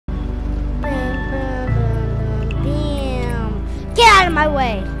my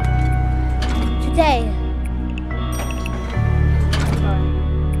way. Today.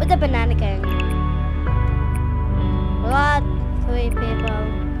 With the banana gang. We got 3 people.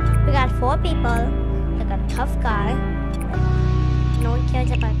 We got 4 people. We got a tough guy. No one cares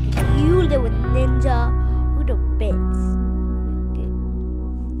about you, little ninja. Who the bits?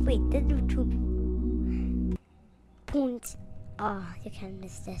 Wait, did you 2 points? Oh, you can't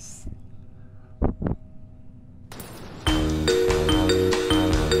miss this.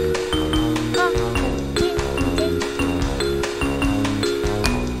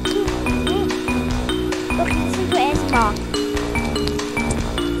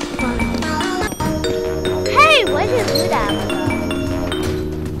 Hey, why did you do that?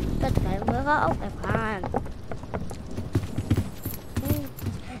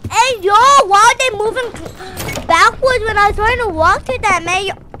 Hey, yo, why are they moving backwards when I was trying to walk to them? Hey,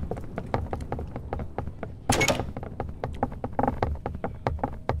 yo.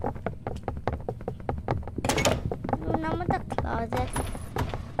 Remember the closet?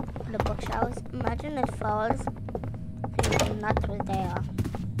 The bookshelves? Imagine it falls. Nuts were there.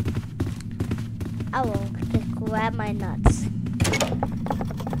 I will just grab my nuts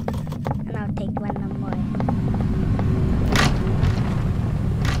and I'll take one of them away.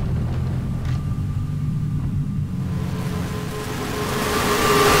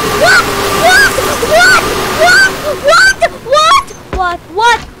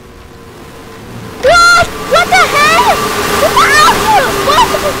 What? What the hell?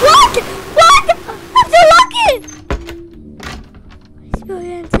 What? I'm so lucky!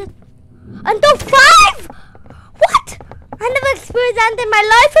 Experience it. Until 5! What? I never experienced that in my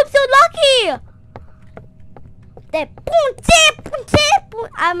life. I'm so lucky.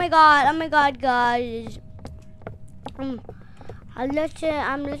 Oh my god, guys.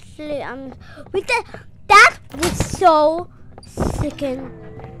 That was so sickening.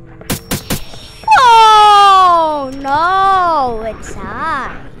 Oh no, it's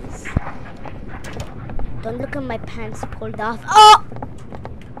eyes. Don't look at my pants pulled off. Oh!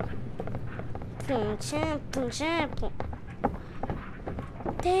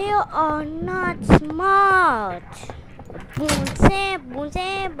 They are not smart.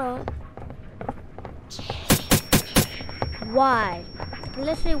 Why?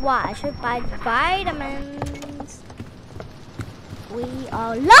 Literally why? I should buy vitamins. We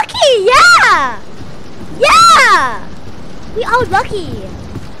are lucky, yeah! Yeah! We are lucky.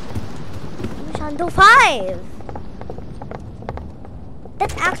 We shall do 5.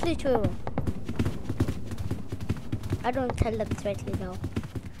 That's actually true. I don't tell them straightly though.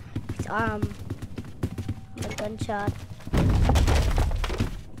 It's a gunshot.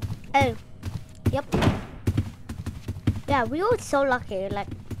 Oh, yep. Yeah, we were so lucky. Like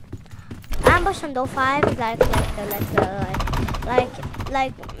ambush on door 5 is like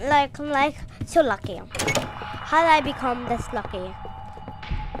so lucky. How did I become this lucky?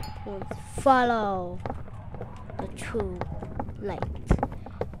 Follow the true light.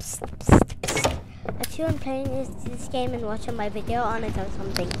 Psst, psst, psst. If you're playing this game and watching my video on it or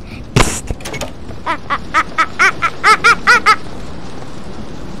something.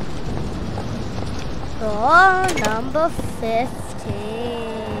 Door number 15.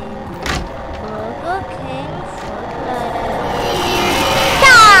 Burger King food lettuce.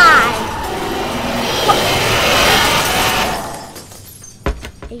 Die!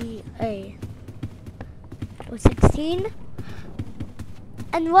 Or 16.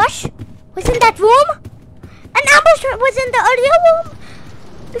 And Rush was in that room. And Ambush was in the earlier room.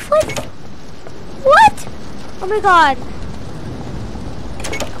 Before this. What? Oh my god.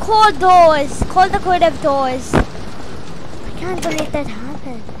 Call doors. Call the code of doors. I can't believe that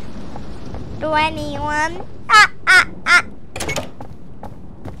happened. Do anyone?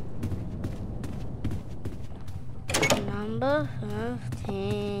 Number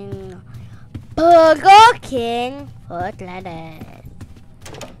 15. Burger King food lettuce.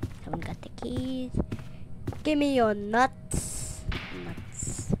 Someone got the keys. Give me your nuts.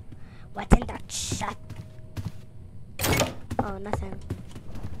 Nuts. What's in that shot? Oh, nothing.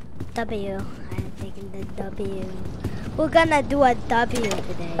 W. I'm taking the W. We're gonna do a W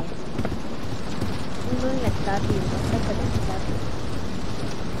today. I'm doing a W. Look at this W.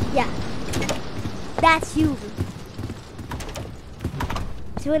 Yeah. That's you.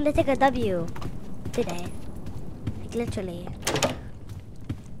 So we're gonna take a W today. Like literally.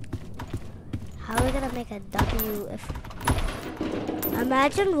 How are we gonna make a W if...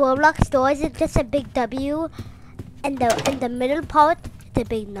 Imagine Roblox doors is just a big W and the middle part is a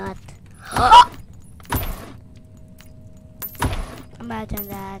big nut. Imagine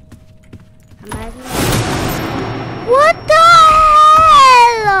that. Imagine that. What the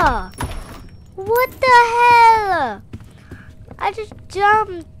hell? What the hell? I just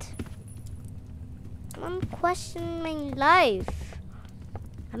jumped. I'm questioning my life.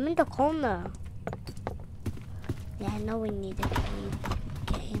 I'm in the corner. Yeah, I know we need a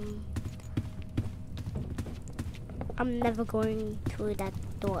game. I'm never going through that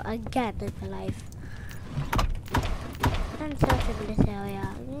door again in my life. I'm searching this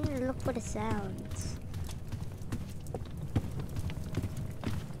area. I need to look for the sounds.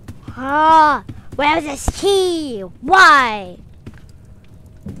 Ah, where's this key? Why?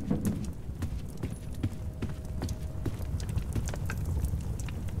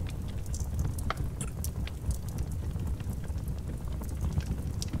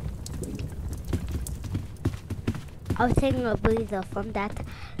 I was taking a breather from that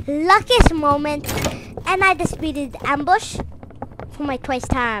luckiest moment, and I defeated ambush for my twice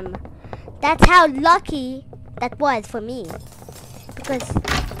time. That's how lucky that was for me. Because,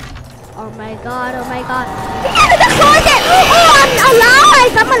 oh my god, oh my god. Yeah, the closet!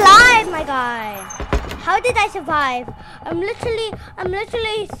 Oh, I'm alive, my guy. How did I survive? I'm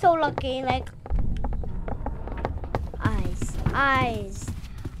literally so lucky, like, eyes.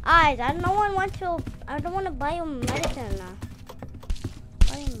 I don't want to buy you medicine.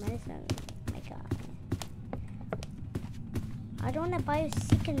 Buy you medicine, my god. I don't want to buy you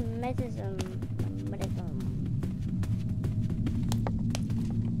second medicine.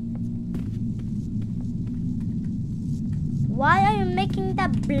 Why are you making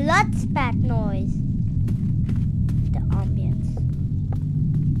that blood spat noise? The ambience.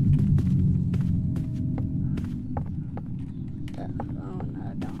 The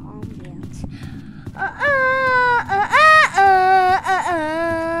ambience.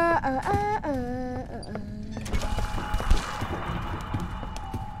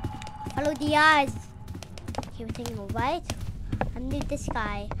 Follow the eyes. Okay, we're taking a right. I need this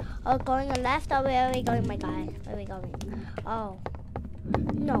guy. Oh, going a left. Oh, where are we going, my guy? Where are we going? Oh.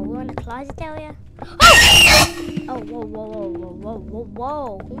 No, we're in the closet area. Oh! Oh,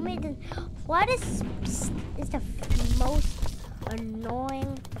 whoa. Who made this? What is the most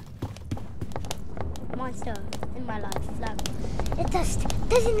annoying monster in my life? Like, it just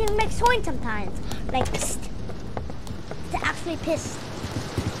doesn't even make sound sometimes. Like, psst. It's actually pissed.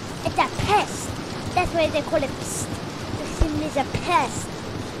 It's a pest. That's why they call it psst. This thing is a pest.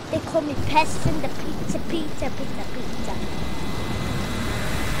 They call me pest in the pizza.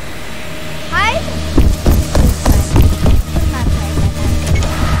 Hi.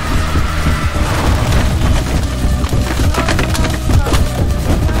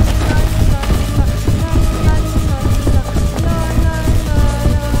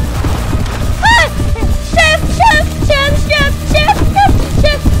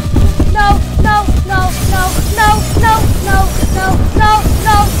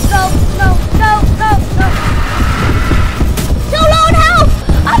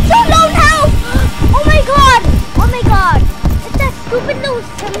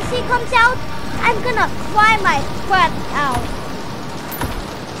 Comes out, I'm gonna cry my crap out.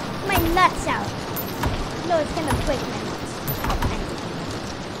 My nuts out. No, it's gonna break my nuts.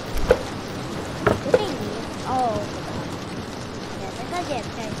 Did they leave? Oh. Yes, I got it.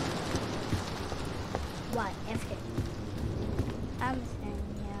 Okay. What? After. I'm saying,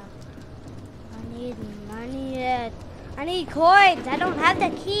 yeah. I need money. I need coins. I don't have the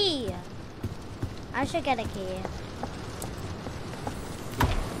key. I should get a key.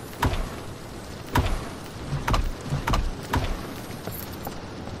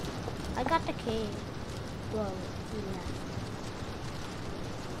 I got the key. Whoa, yeah.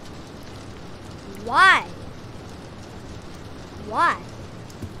 Why?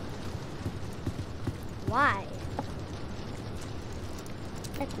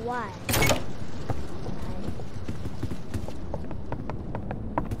 Like why?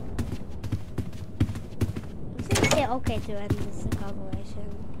 Since they're okay to end this collaboration.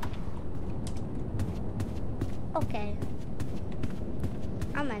 Okay.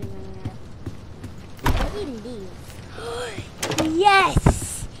 I'm ending it. Leave. Yes!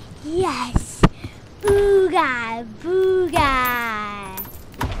 Booga!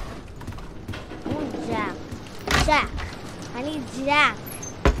 Oh, Jack. I need Jack.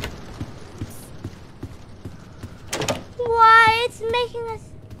 Why? It's making us...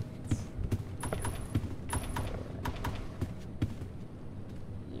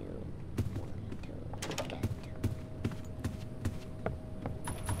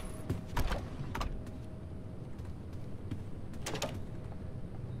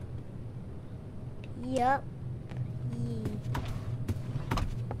 Yup.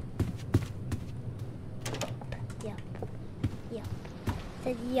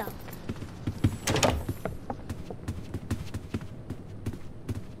 Said yup.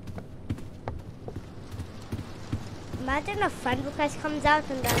 Imagine a friend request comes out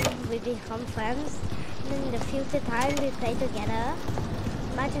and then we become friends. And then in the future time we play together.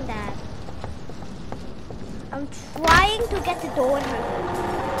 Imagine that. I'm trying to get to the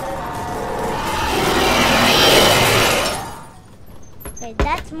 100. Okay,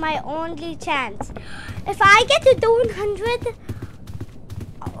 that's my only chance. If I get to the 100,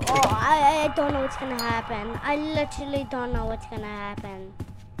 oh, I don't know what's gonna happen. I literally don't know what's gonna happen.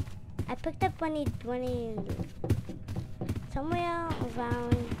 I picked up 20 somewhere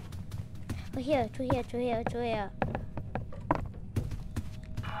around here, to here.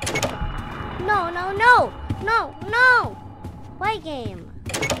 No. Why game?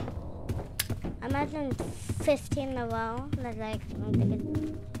 I'm at 15 in a row. That's like, I'm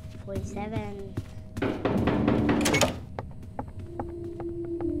thinking 47.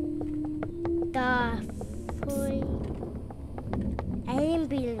 The 8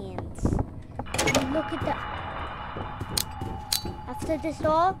 billions. Look at the. After this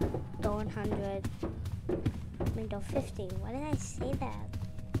all, the 100. I mean, the 50. Why did I say that?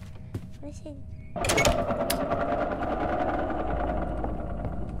 What did I say?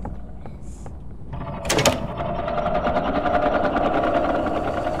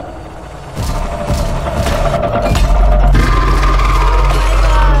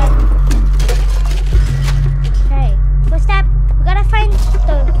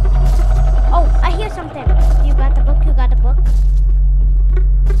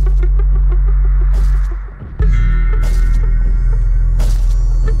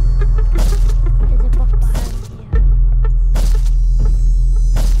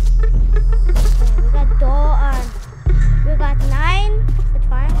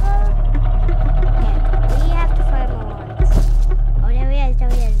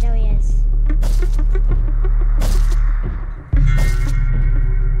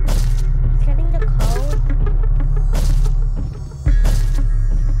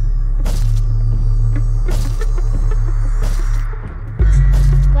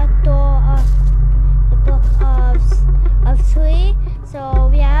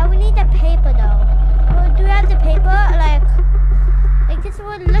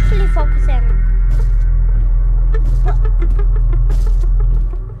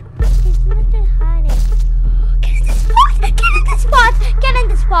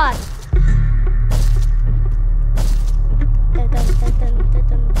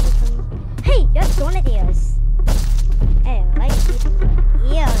 Hey, you're one of these. Hey, I like eating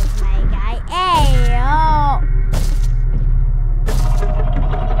your ears, my guy. Hey, oh.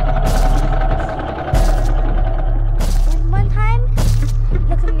 One time,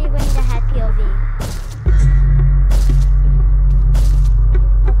 look at me wearing the hat POV.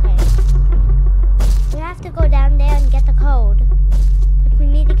 Okay. We have to go down there and get the code. But we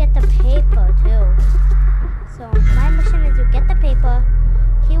need to get the paper, too. So, my mission is to get the paper.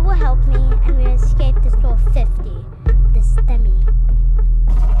 He will help me, and we escape this door 50. The STEMI.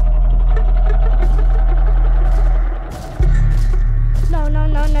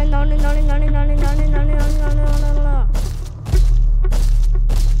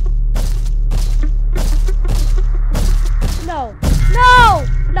 No.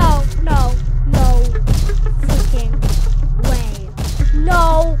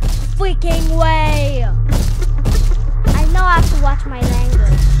 No freaking way. I know I have to watch my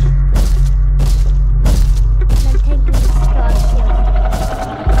language. I'm taking this dog here.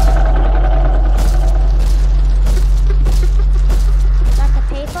 Got the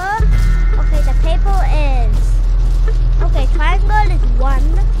paper? Okay, the paper is... Okay, triangle is 1.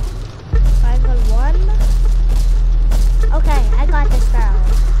 Triangle 1. Okay, I got this now.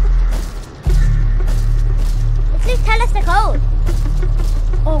 Please tell us the code.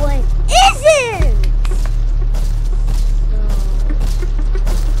 Oh wait, isn't!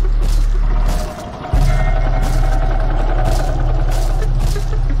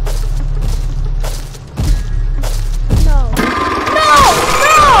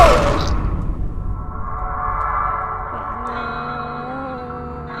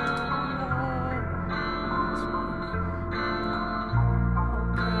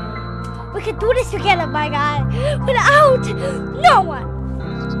 We can do this together, my guy, without no one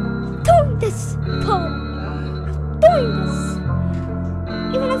doing this. Doing this,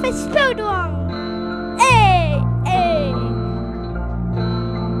 even if I spelled wrong. Hey.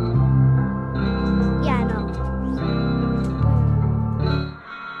 Yeah, I know.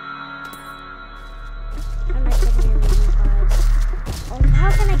 I'm not getting any cards. Oh, how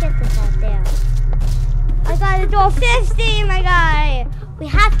can I get this out there? I gotta do 50, my guy. We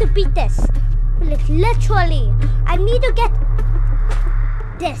have to beat this. Like literally. I need to get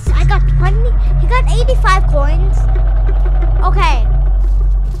this. I got 20. He got 85 coins. Okay.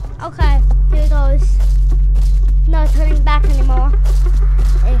 Okay. Here goes. No turning back anymore.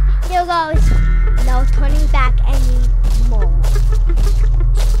 Here goes. No turning back anymore.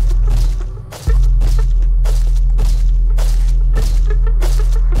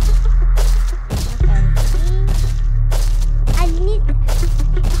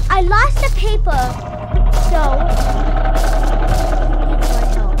 I lost the paper, so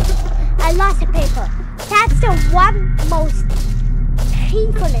I lost the paper. That's the one most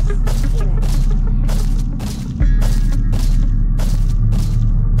painfulest feeling.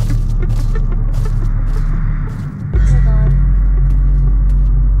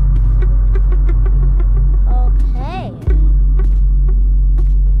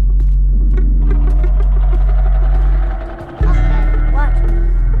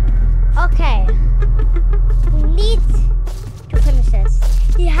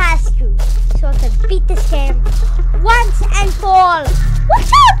 Beat this game once and for all.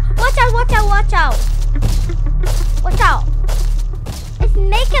 Watch out! Watch out! Watch out! Watch out! Watch out! Let's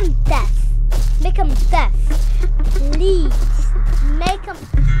make him deaf. Make him deaf. Please. Make him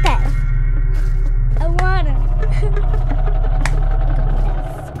deaf. I wanna.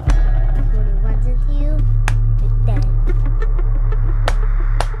 When he runs into you, you're dead.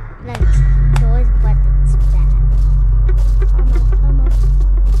 Like those buttons bad. Come on.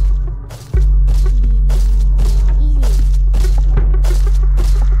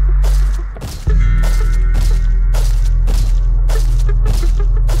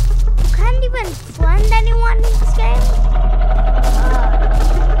 Friend anyone in this game?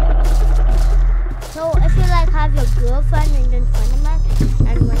 So if you like have your girlfriend and then friend them,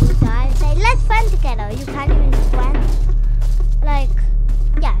 and when you die say let's friend together, you can't even friend. Like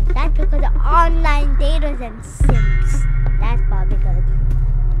yeah, that's because of online datas and sims. That's probably good.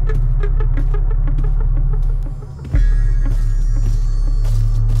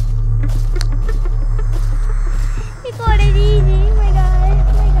 He got it easy, my God.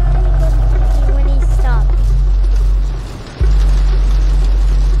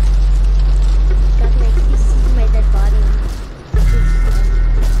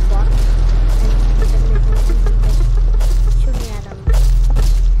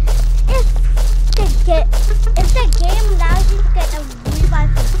 If the game allows you to get a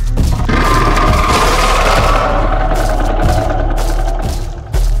revive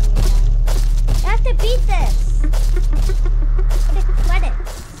you have to beat this for the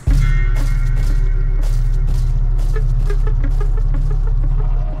credits.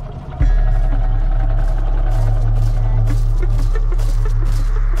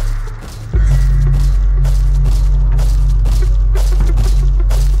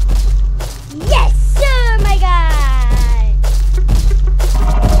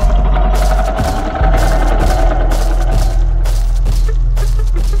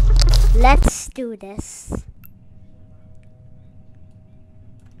 Let's do this.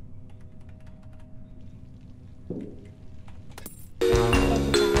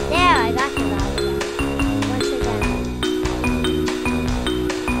 There, I got you guys. Once again.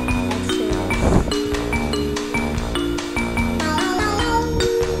 Let's do this.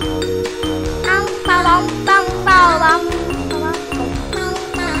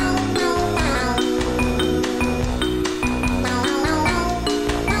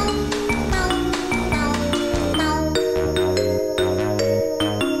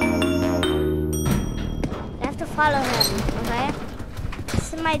 Follow him, okay?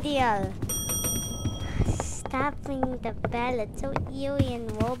 This is my deal. Stop ringing the bell. It's so eerie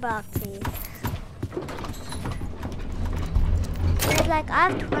and Robloxy. There's like I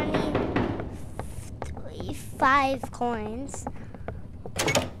have 25 coins.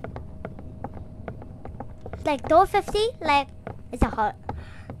 Like door 50, like it's a hot.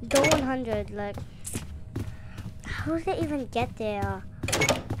 Door 100, like how did they even get there?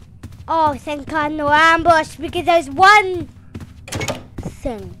 Oh, thank God, no ambush, because there's one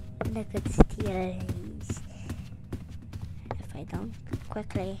thing that could steal these. If I don't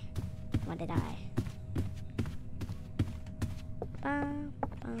quickly, what did I? Bum,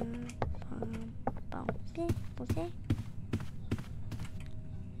 bum, bum, bum. Okay.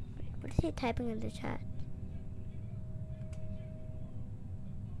 What is he typing in the chat?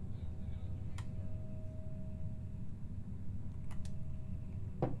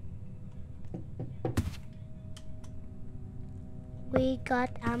 We got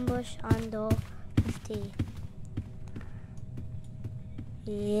ambush on door 50.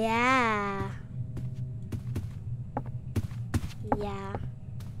 Yeah. Yeah.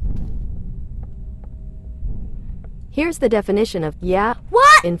 Here's the definition of yeah.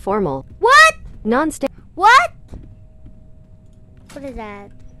 What? Informal. What? Non-standard. What? What is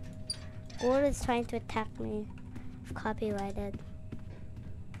that? Gold is trying to attack me. Copyrighted.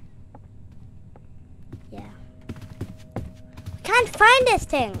 Yeah. Can't find this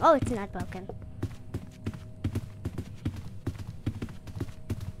thing. Oh, it's not broken.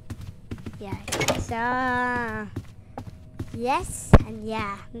 Yeah. So yes and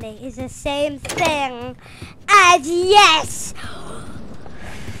yeah. It's the same thing as yes.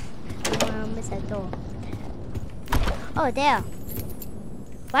 Miss a door. Oh, there.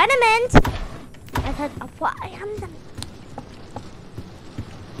 Vitamins. I thought. What? I am them.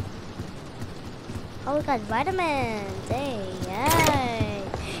 Oh, we got vitamins. Hey, yay.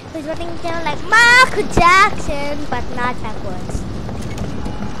 He's running down like Michael Jackson, but not backwards.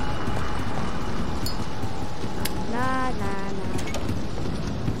 Nah.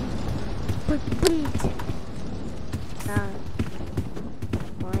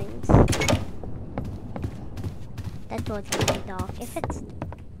 Points. That was really dark. If it's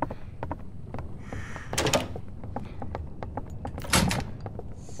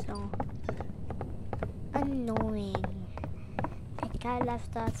so annoying. That guy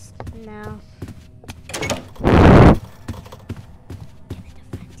left us now.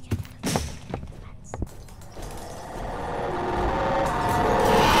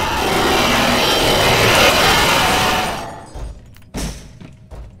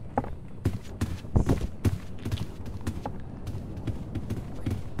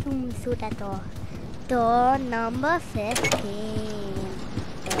 Through that door. Door number 15.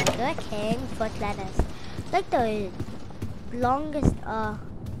 Burger King foot lettuce. Like the longest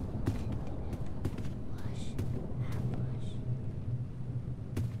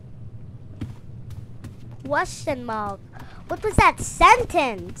question mark. What was that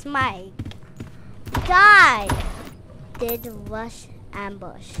sentence, Mike? Die. Did rush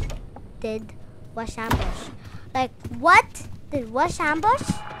ambush. Did rush ambush. Like what? Did rush ambush?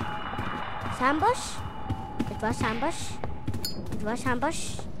 Ambush? It was ambush. It was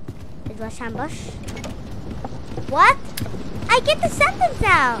ambush. It was ambush. What? I get the sentence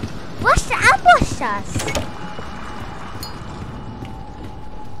now. Rush ambushed us.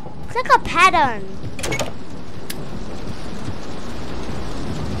 It's like a pattern.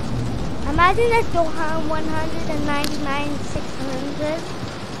 Imagine that 199, 600.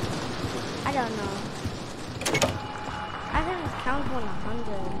 I don't know. I can count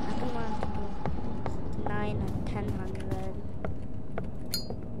 100. I can want to do 9 and 1000.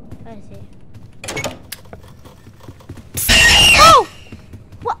 Let's see. Oh!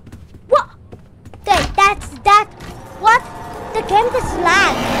 What? What? That's that. What? The game just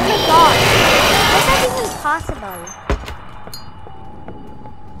lagged. Oh my god. That's not even possible.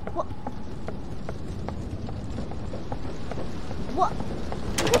 What? What?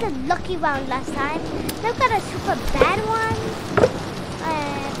 We got a lucky round last time. Now we got a super bad one.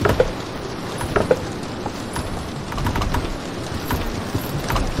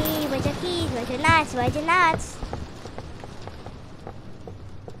 Where's your keys? Where's your nuts? Where's your nuts?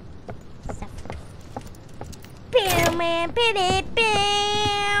 Bam, bam, bam,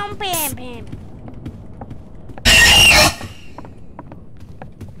 bam, bam, bam.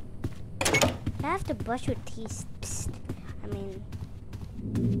 I have to brush your teeth. Psst. I mean,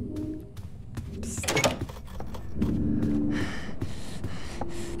 psst.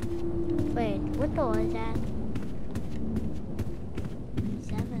 Wait, what door is that?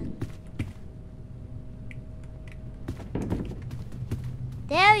 7.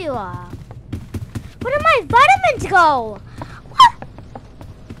 There you are. Where did my vitamins go? What?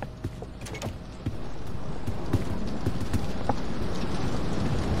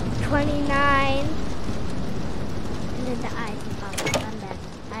 $29. And then the eyes. Oh,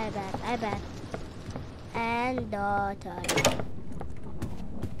 I'm bad. I bet. And daughter.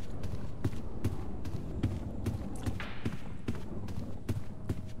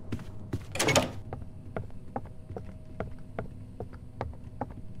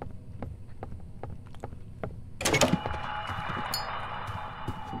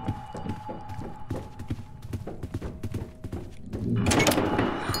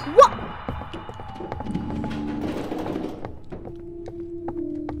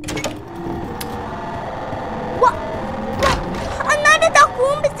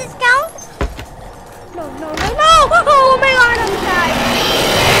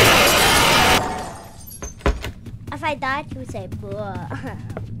 If I died, you would say, "Buh,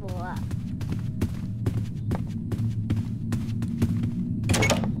 buh."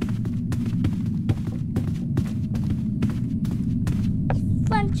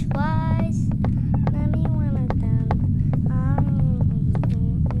 French fries. Let me one of them.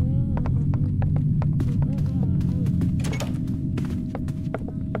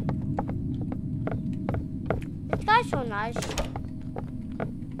 so nice.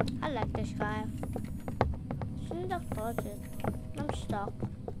 I like this guy. Shouldn't have bought it. I'm stuck.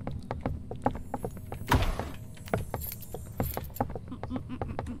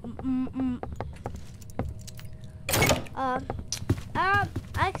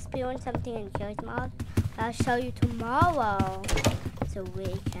 I experienced something in Kills Mod. I'll show you tomorrow. So we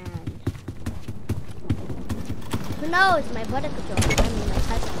can. Who knows? My brother could join. I mean, my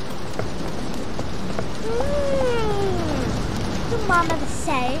cousin. Did Mom ever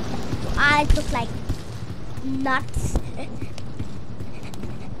say I look like nuts?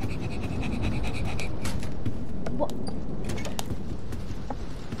 What?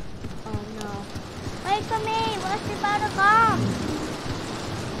 Oh no! Wait for me! What's about to come?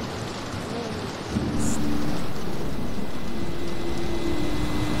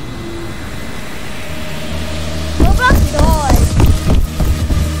 Roblox doors.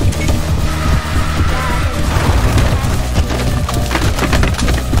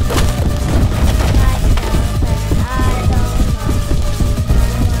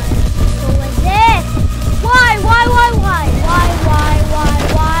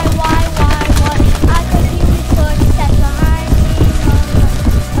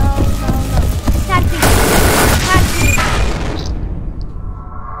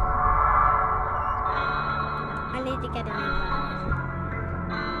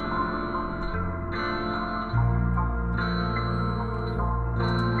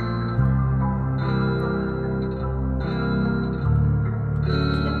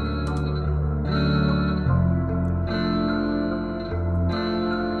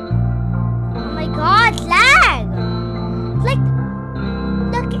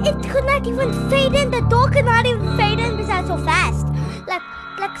 Even fade in. The door could not even fade in because I'm so fast.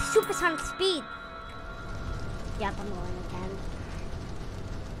 Like supersonic speed. Yep, I'm going again.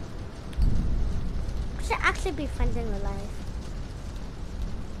 We should actually be friends in real life.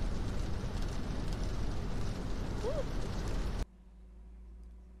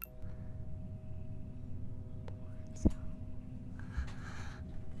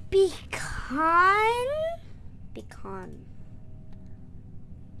 Pecan.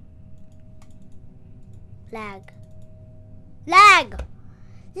 Lag.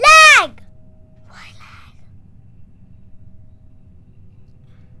 Why lag?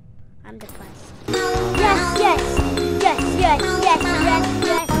 I'm depressed. Yes. Gosh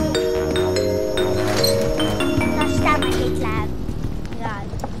damn, I hate lag. God.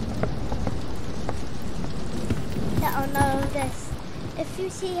 Oh no, this. If you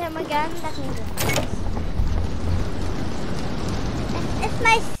see him again, that means it's if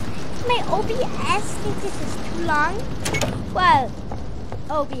my OBS thinks this is too long, well,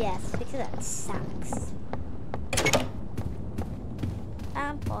 OBS, because that sucks.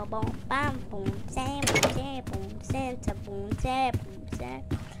 Bam boom boom bam boom sam boom boom sam boom sam boom sam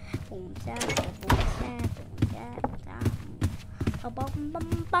boom sam boom sam boom bum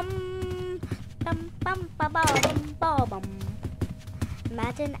bum bum.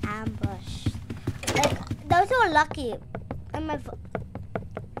 Imagine ambush. Like those who are lucky.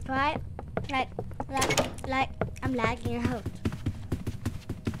 Right? Like I'm lagging out.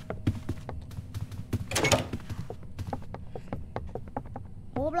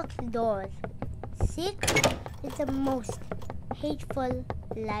 Roblox doors. Sick is the most hateful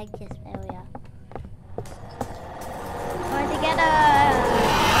laggiest area. We're together.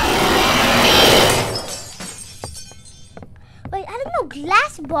 Wait, I don't know.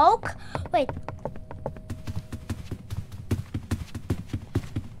 Glass broke. Wait.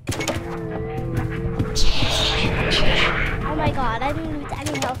 Oh my god, I didn't lose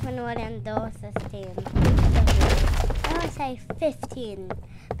any health when we were in those 15. I want to say 15.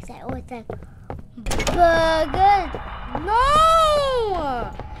 Because I always said burger.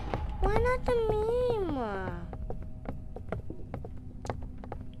 No! Why not the meme?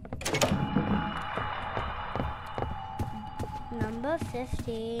 Number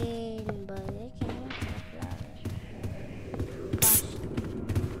 15. Burger King.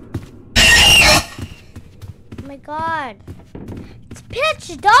 Oh my god, it's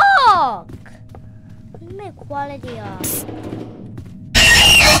pitch dark. Let me make quality up.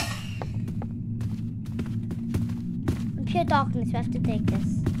 In pure darkness, we have to take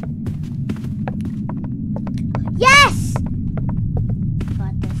this. Yes!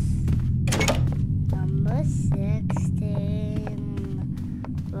 Got this. Number 16.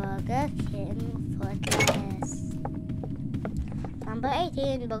 Burger King foot lettuce. Number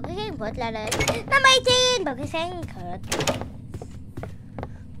 18, Burger King foot lettuce. Number 18, Burger King carrot.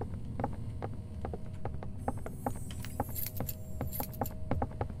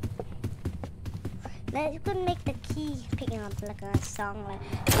 You could make the key picking up like a song like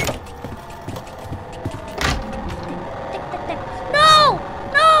tick, tick, tick. No!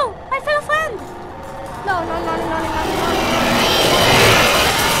 No! I fell a friend! No, no, no, no, no, no, no.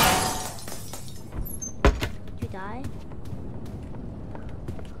 Did you die?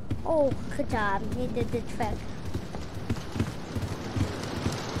 Oh, good job. You did the trick.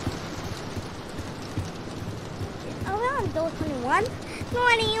 Oh, well, I'm door 21.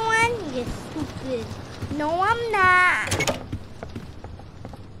 21, you stupid. No, I'm not.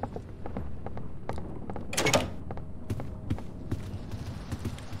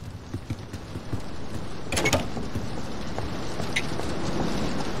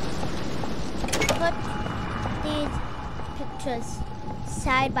 Put these pictures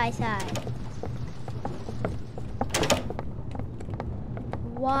side by side.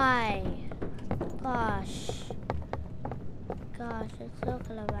 Why? Gosh. Gosh, let's look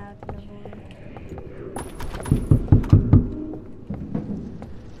around the room.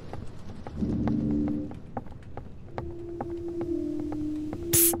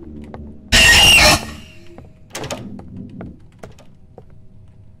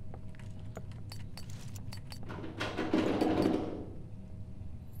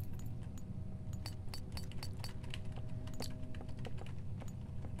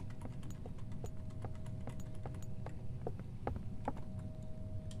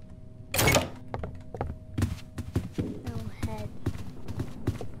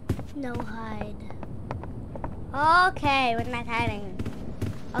 No hide. Okay, we're not hiding.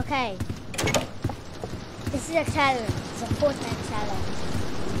 Okay. This is a challenge. It's a Fortnite challenge.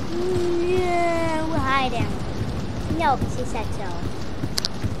 Yeah, we're hiding. No, because he said so.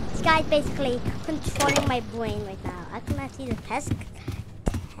 This guy's basically controlling my brain right now. I cannot see the test.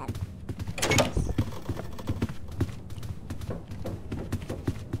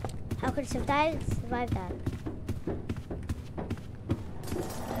 How could I survive that?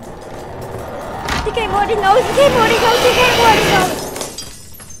 The game already knows, the game already knows, the game already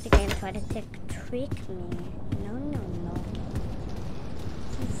knows! The game tried to trick me. No, no, no.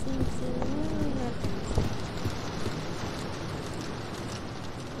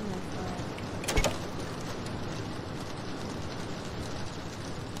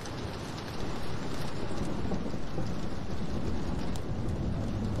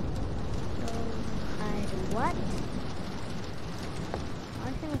 What? I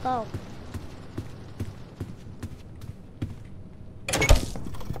can go.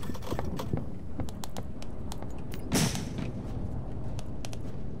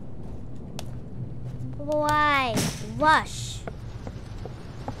 Why? Rush.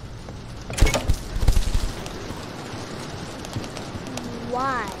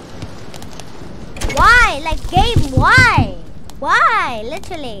 Why? Why? Like game, why? Why?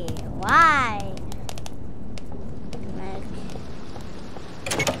 Literally, why? Like,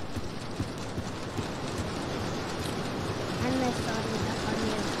 I'm not sorry on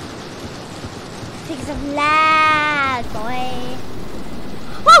you. Because of lag, boy.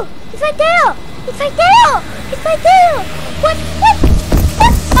 Oh! It's right there! It's right there! It's right there! What? What?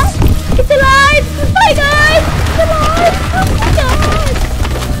 What? Oh, it's alive! My God! It's alive! Oh my God!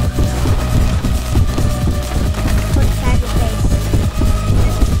 Put back his face.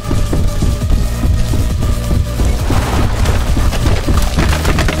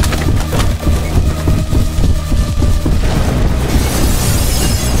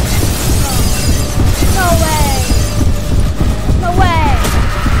 No way! No way!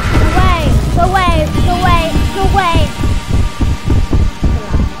 No way! No way! No way! No way!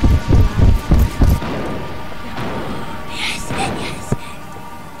 Yes! Yes!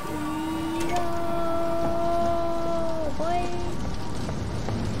 Yo, boy!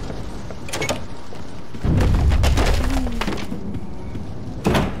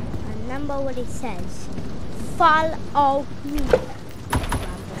 Remember what it says. Follow me.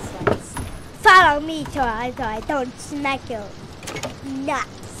 Follow me so I don't smack your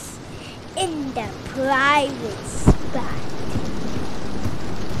nuts in the private spot.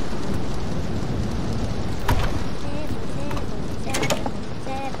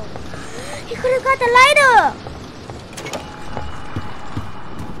 He could have got the lighter.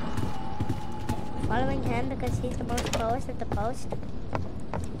 Following him because he's the most close at the post.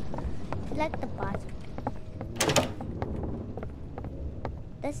 Select the bot.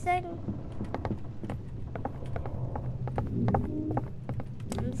 This thing.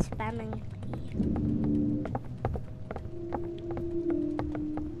 I'm spamming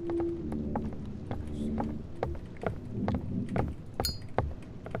P.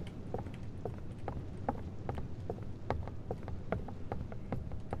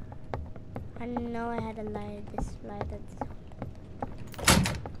 I know I had a light. This light.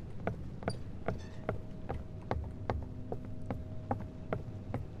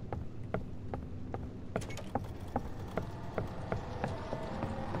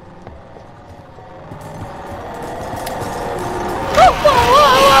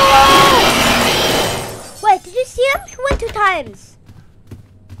 Wait, did you see him? He went 2 times.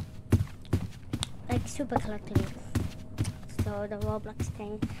 Like super collecting. So the Roblox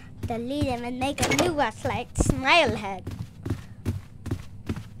thing, delete him and make a new us like Smile Head.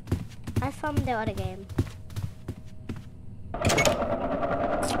 I from the other game.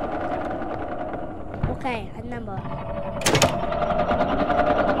 Okay, a number.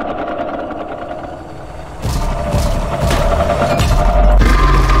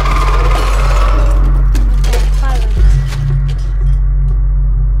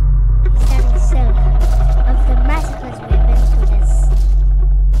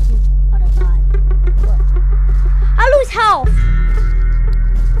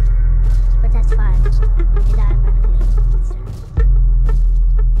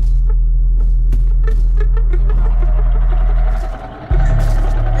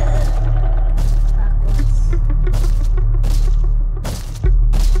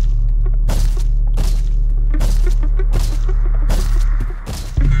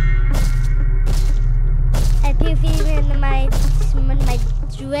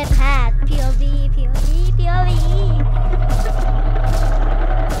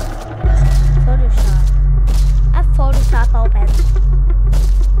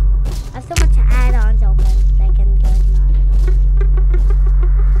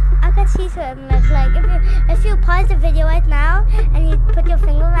 If you pause the video right now and you put your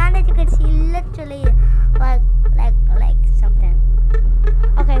finger around it, you can see literally like something.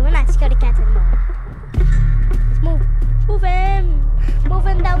 Okay, we're not scared of cats anymore. Let's move.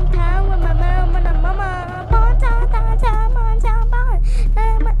 Moving downtown with my mom and my mama.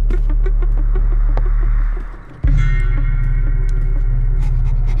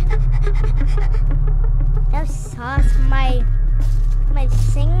 That sauce my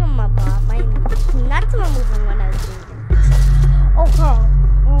singamabob, my nuts were moving when I was moving. Okay.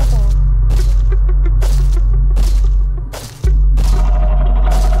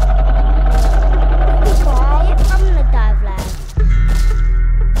 I'm gonna dive last.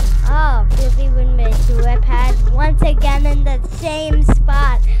 Oh, Billy would make the rep pad once again in the same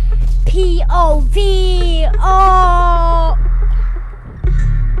spot. POV. Oh.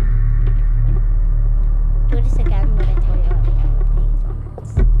 Do this again when I tell you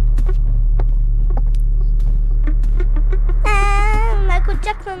Michael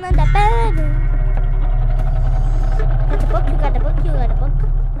Jackson on the bed. Got the book, you got the book, you got the book.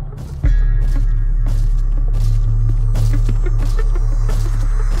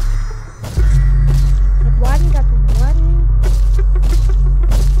 Got one.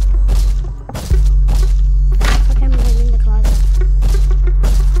 Okay, I'm going in the closet.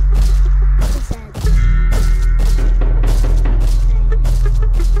 What's that?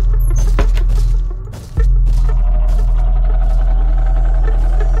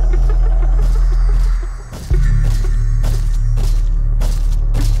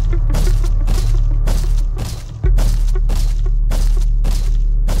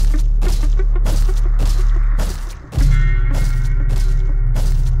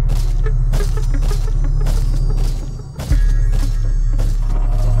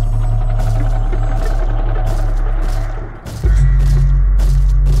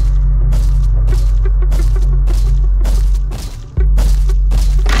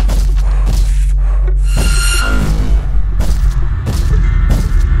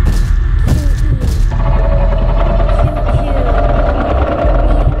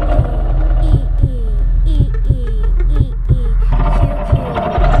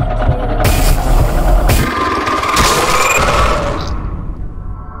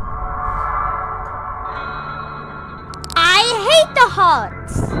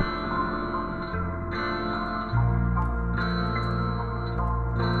 Hearts.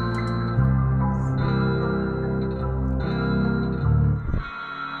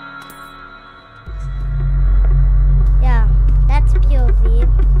 Yeah, that's POV.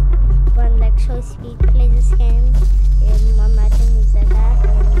 When like so speed plays this game, and imagine he said that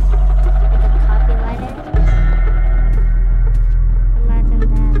and we could copyright it. Imagine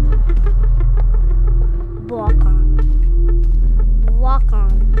that. Walk on. Walk on.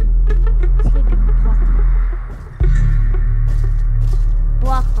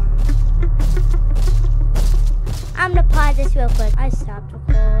 Walk on. I'm gonna pause this real quick. I stopped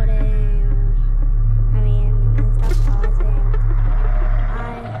recording. I stopped pausing. I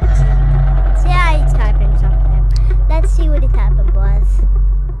hate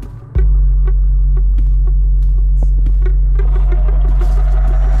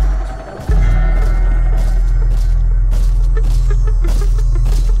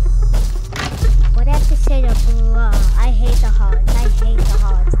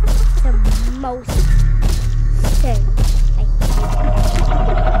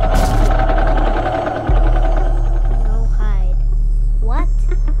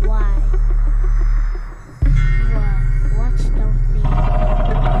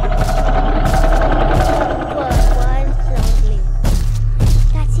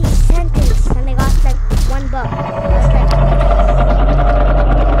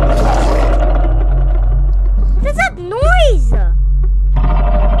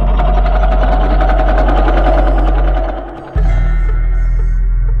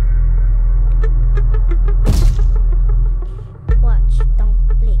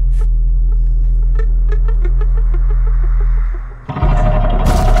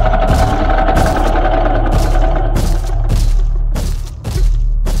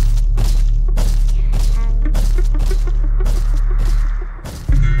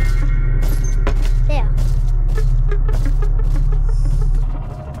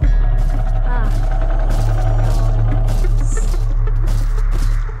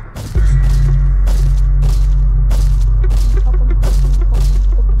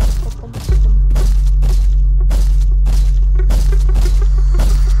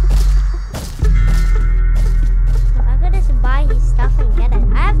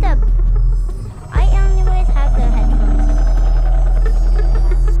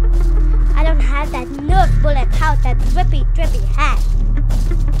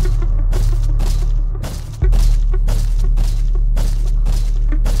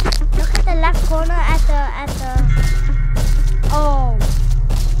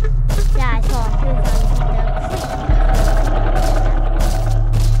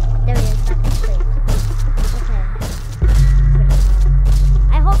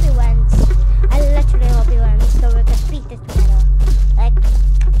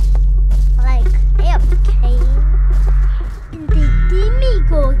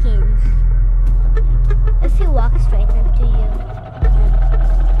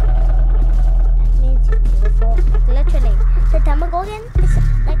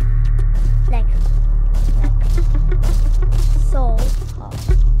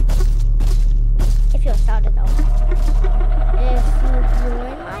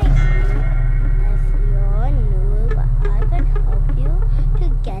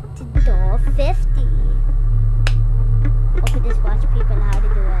 50. Or could just watch people how to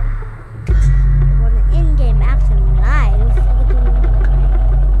do it. On the in-game action live, you could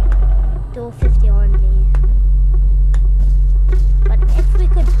do 50 only. But if we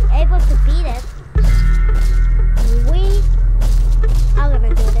could able to beat it, we are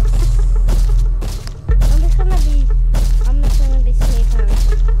gonna do this. I'm just gonna be sleeping.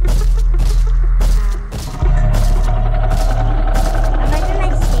 Imagine I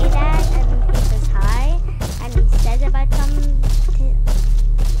say that and he says hi, and he says about some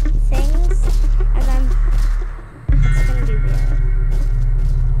things, and then it's gonna be weird.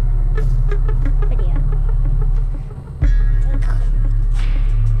 Video.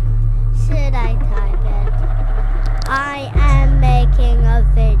 Should I type it? I am making a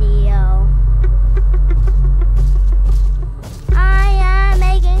video. I am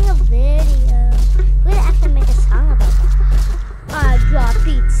making a video. We're gonna actually make a song about that. I drop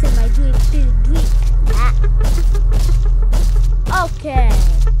beats in my dream. Ah. Okay.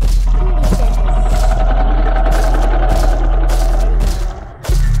 Here it is.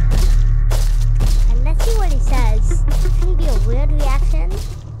 And let's see what he says. It's gonna be a weird reaction,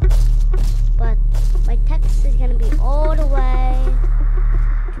 but my text is gonna be all the way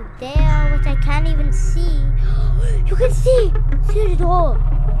to there, which I can't even see. You can see the door.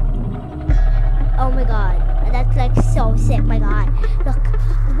 Oh my god, that's like so sick. My god, look,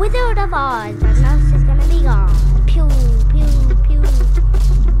 Wizard of Oz. My mouse is gonna be gone. Pew pew pew.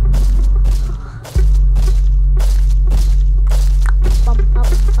 Bum bum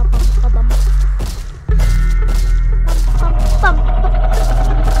bum bum bum bum. Bum bum bum.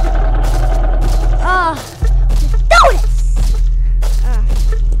 Ah, do this.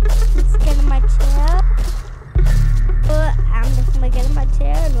 Let's get in my chair. I'm just gonna get in my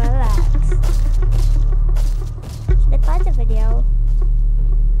chair and relax. Should I pause the video?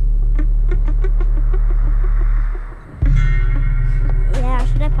 Yeah,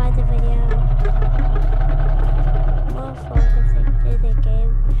 should I pause the video? More focusing to the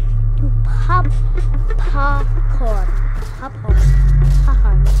game. To popcorn. Popcorn.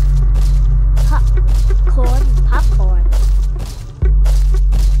 Popcorn. Popcorn. Popcorn.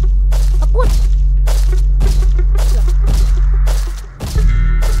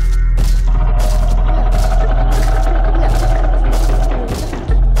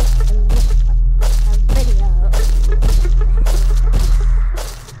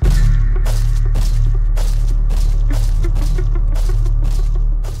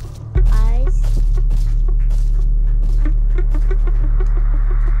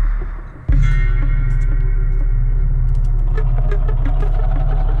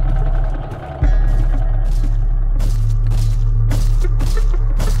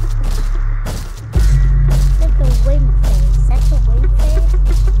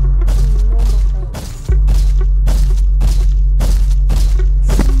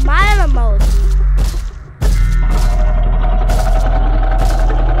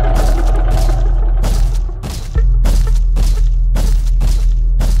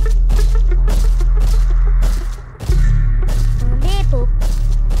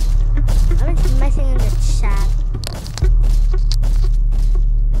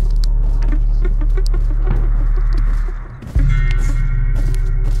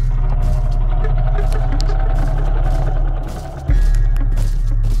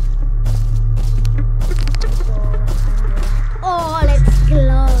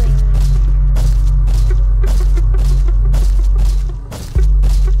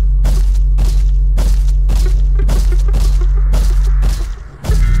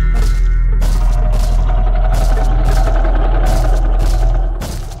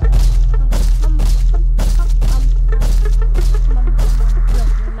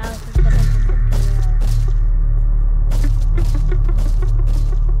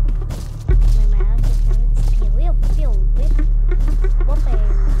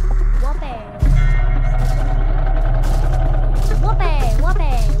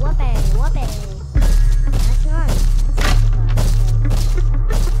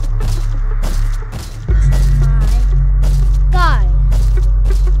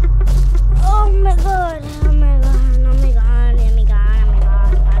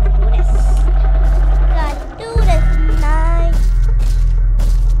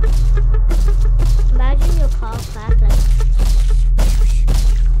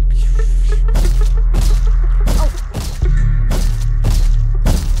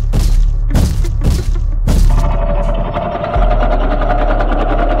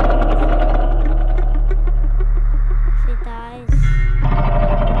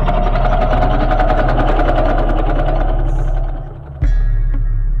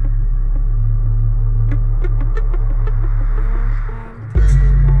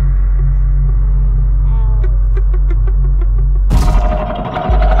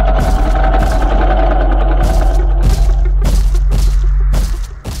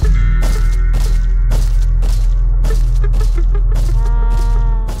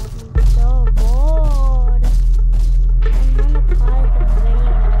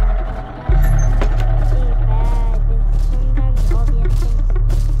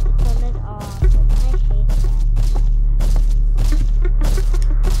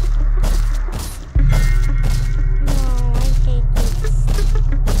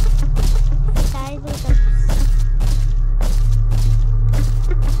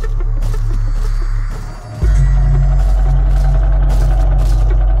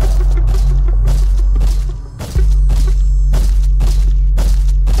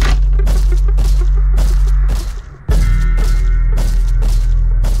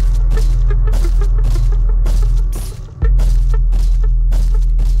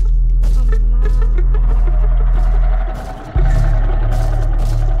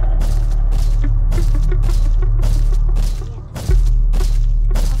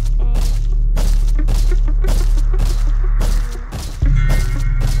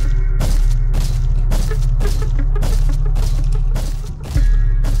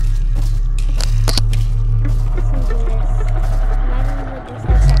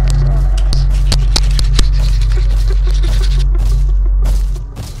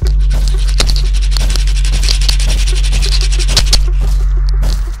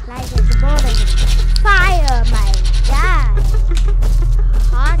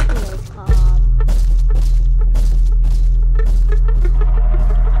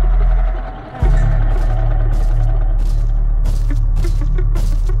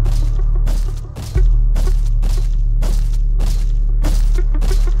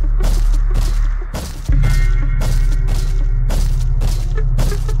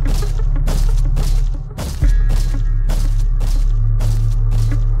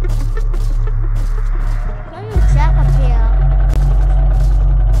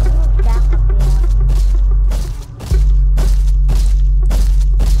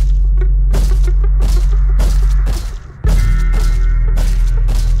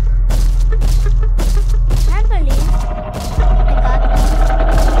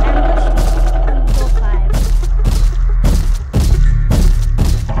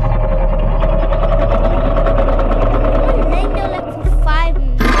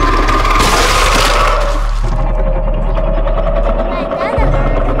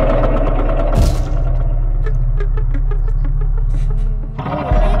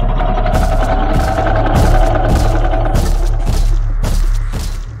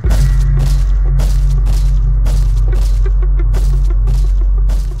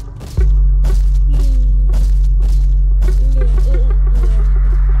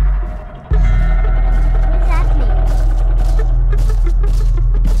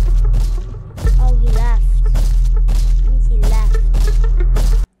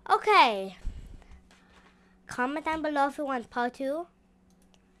 Hey, comment down below if you want part 2.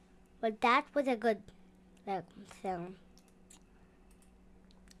 But that was a good film.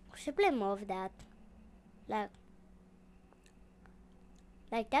 We should play more of that. Like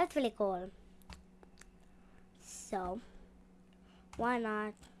that's really cool. So why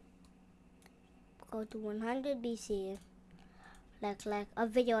not go to 100 BC? Like a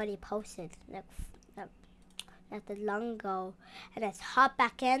video already posted like that long ago, and let's hop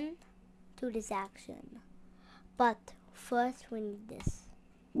back in to this action. But first we need this.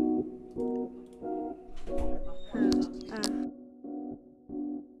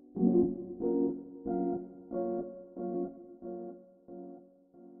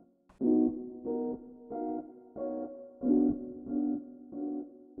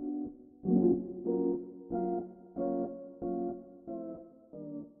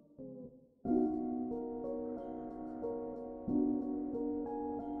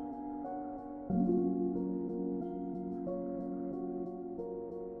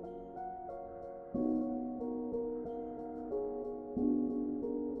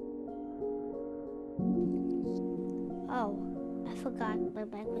 Oh, I forgot my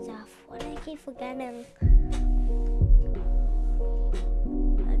mic was off. Why do I keep forgetting? I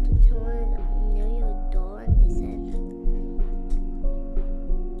had to turn near your door and they said.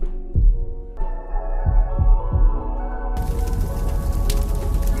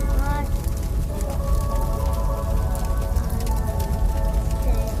 What?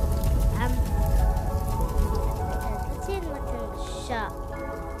 Let's see what's in the shop.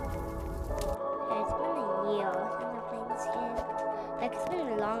 It's been a year since I played this game. Like, it's been a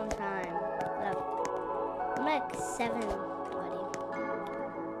long time. I'm like 7 already.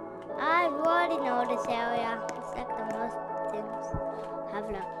 I already know this area. It's like the most things have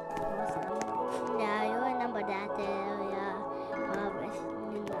like most of them. Yeah, you remember that area.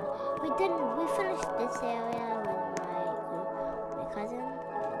 We finished this area with my cousin.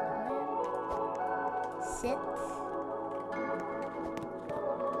 Sit.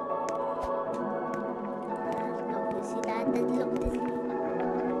 See that? Look, this.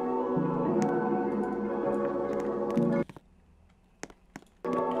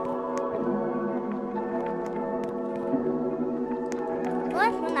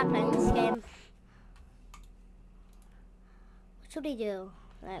 What? We're not playing this game. What should we do?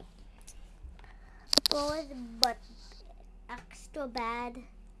 Like, towards but extra bad,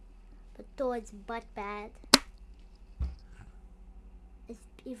 but towards but bad. It's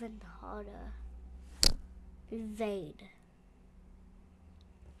even harder. Evade.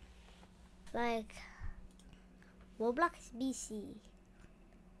 Like Roblox BC.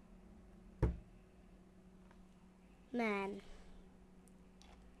 Man,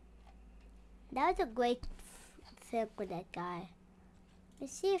 that was a great film with that guy.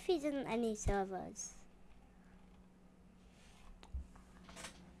 Let's see if he's in any servers.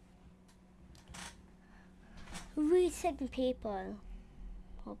 Recent people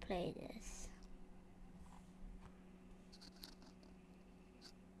who play this.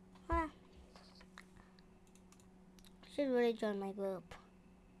 Should really join my group.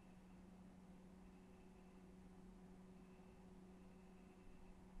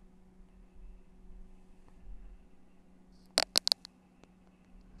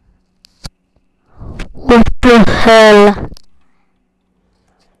 What the hell?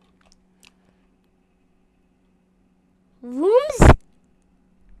 Rooms?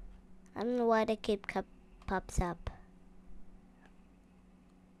 I don't know why the kid pops up.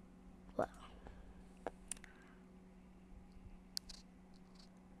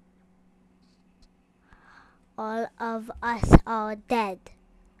 All of us are dead.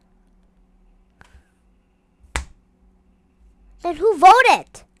 Then who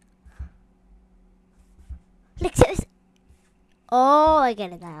voted? Like, seriously? Oh, I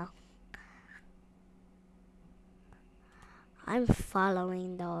get it now. I'm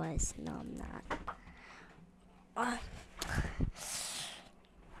following those. No, I'm not.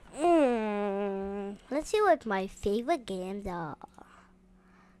 Let's see what my favorite games are.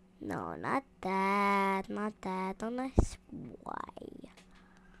 No, not that. Not that. Don't ask why.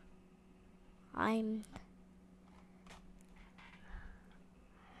 I'm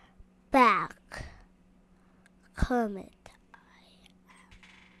back. Kermit.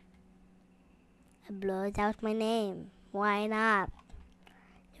 It blurs out my name. Why not?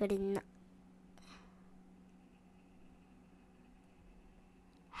 You didn't.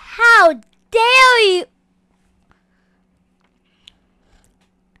 How dare you!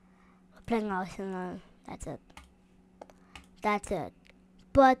 We're playing Arsenal. That's it. That's it.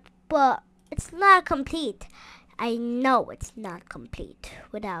 But it's not complete. I know it's not complete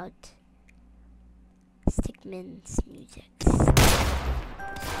without Stickman's music.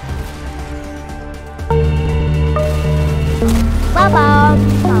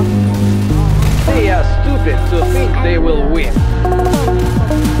 They are stupid to think they will win.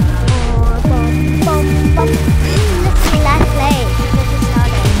 Last place.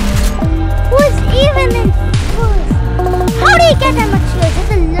 Who's even in first? How do you get that much kills?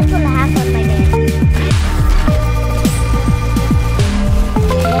 There's a little hack on my game.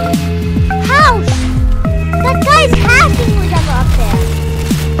 How? That guy's hacking was ever up there.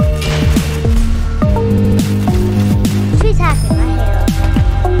 She's hacking, I hate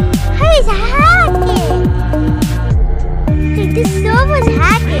her. He's hacking! Dude, this server's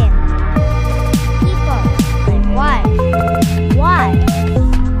hacking. People, like why? Why?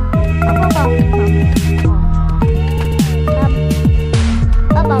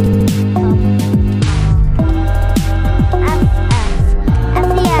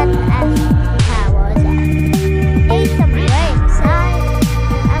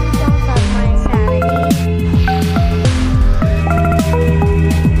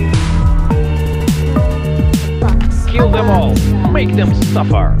 Kill them all. Make them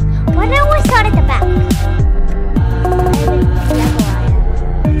suffer. Why don't we start at the back?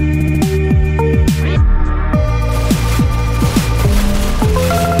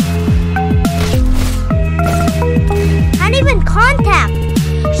 Can't even contact.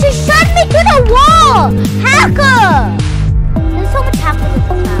 She shot me to the wall. Hacker. There's so much hackers in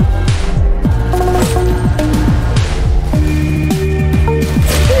this map.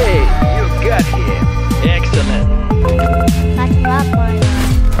 Hey, you got him. Excellent. Got him up, boy.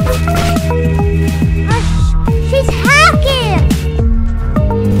 Hush. She's hacking.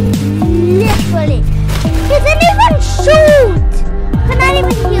 Literally. He didn't even shoot. Cannot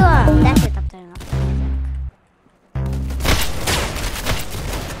even hear him. That's it. I'm turning off the music.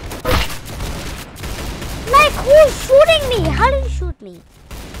 Like, who's shooting me? How did he shoot me?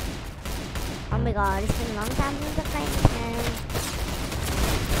 Oh my god, it's been a long time since I played this game.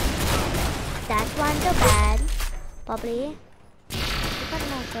 That one's so bad. Probably. Look at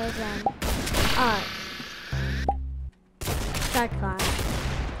my version. Oh. Shotgun.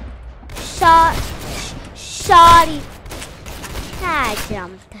 Shotty. I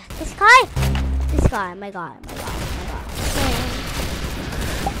jumped. This guy, my god.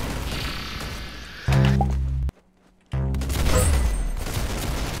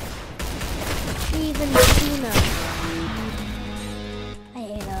 Even sooner. I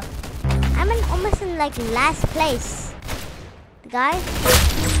hate her. I'm almost in like last place. The guy?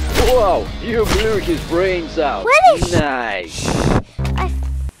 Wow, you blew his brains out. Where is nice.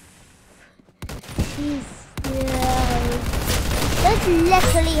 She's that's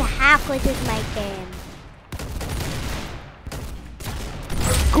literally halfway through my game.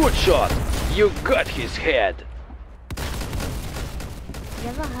 Good shot. You got his head.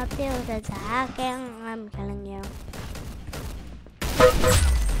 Never helped you with the hacking, I'm telling you.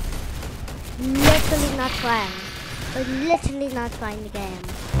 Literally not trying. But literally not trying the game.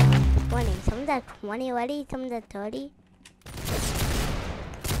 20. Someone's at 20 already, someone's at 30.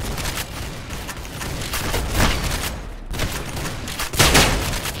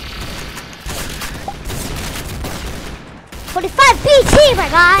 $45 BT, my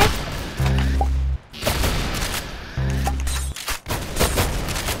guy!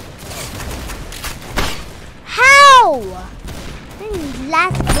 In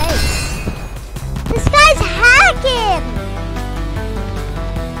last place. This guy's hacking!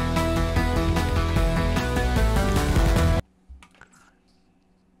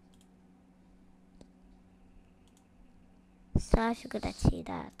 So I should good at see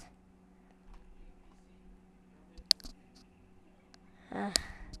that.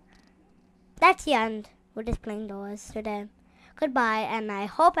 That's the end. We're just playing doors today. Goodbye, and I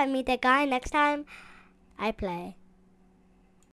hope I meet that guy next time I play.